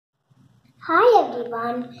Hi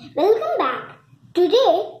everyone, welcome back.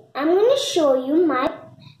 Today I'm going to show you my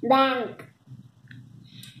bank.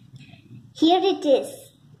 Here it is.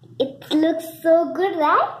 It looks so good,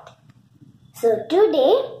 right? So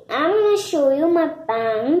today I'm going to show you my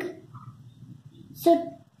bank.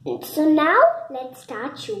 So now let's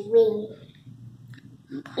start showing.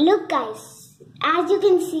 Look guys, as you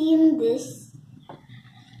can see in this,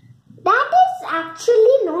 that is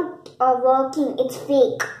actually not working, it's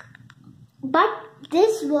fake. But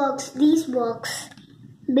these works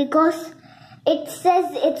because it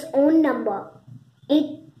says its own number.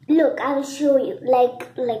 Look, I will show you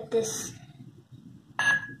like this.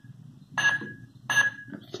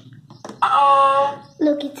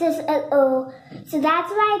 Look, it says so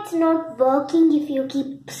that's why it's not working if you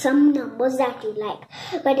keep some numbers that you like,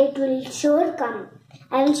 but it will sure come.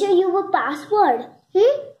 I will show you a password.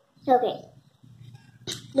 Okay.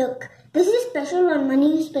 Look, this is special one,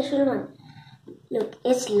 money special one. Look,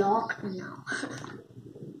 it's locked now.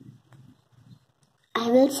 I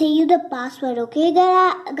will say you the password, okay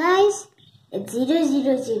guys? It's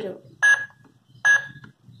 000.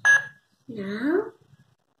 Now,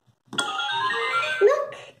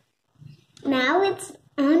 look. Now it's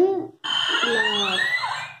unlocked.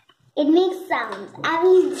 It makes sounds. I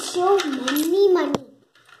will show many money.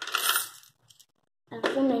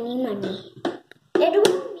 After many money. It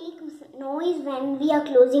will make noise when we are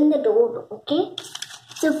closing the door, okay?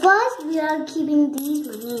 So first we are keeping these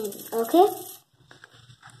money, okay?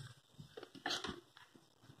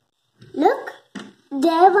 Look,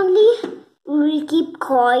 there only we keep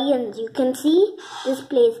coins. You can see this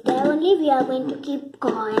place. There only we are going to keep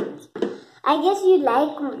coins. I guess you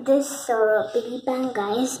like this piggy bank,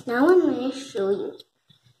 guys. Now I'm going to show you.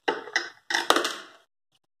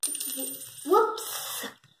 Whoops.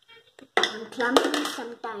 I'm clumsy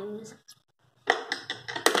sometimes.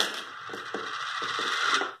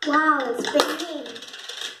 Wow, it's spinning.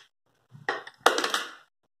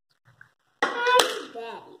 And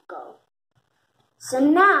there you go. So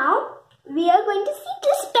now we are going to see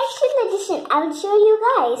the special edition. I will show you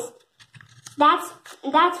guys.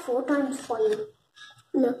 That's 4 times for you.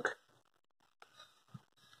 Look.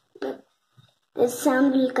 Look. The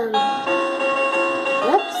sound will come.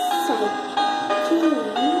 Oops.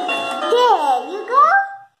 There you go.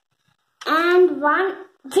 And one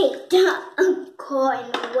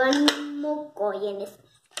coin. One more coin.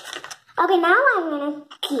 Okay, now I'm gonna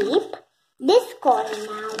keep this coin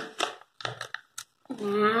now.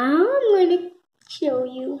 Now I'm gonna show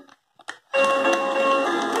you.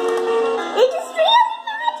 It is really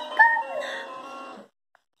magical.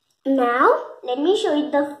 Now let me show you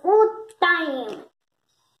the 4th time.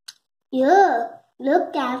 Yeah,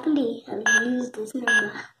 look carefully. I will use this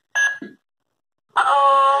number.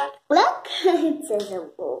 Look, it says a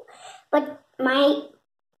O.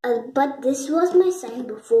 But this was my sign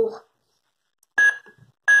before.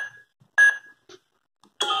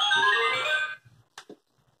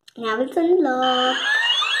 Now it's unlocked.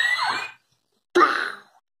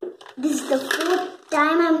 Wow! This is the 4th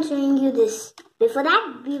time I'm showing you this. Before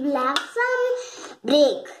that, we will have some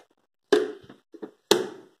break.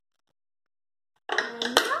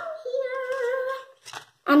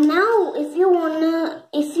 And now, if you want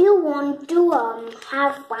to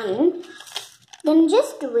have fun, then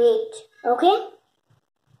just wait, okay?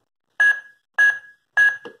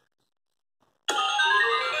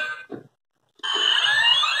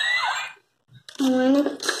 I'm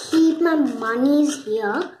gonna keep my monies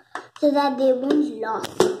here so that they won't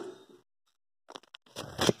lost.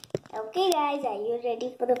 Okay, guys, are you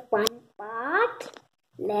ready for the fun part?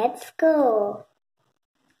 Let's go.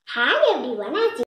 Hi everyone.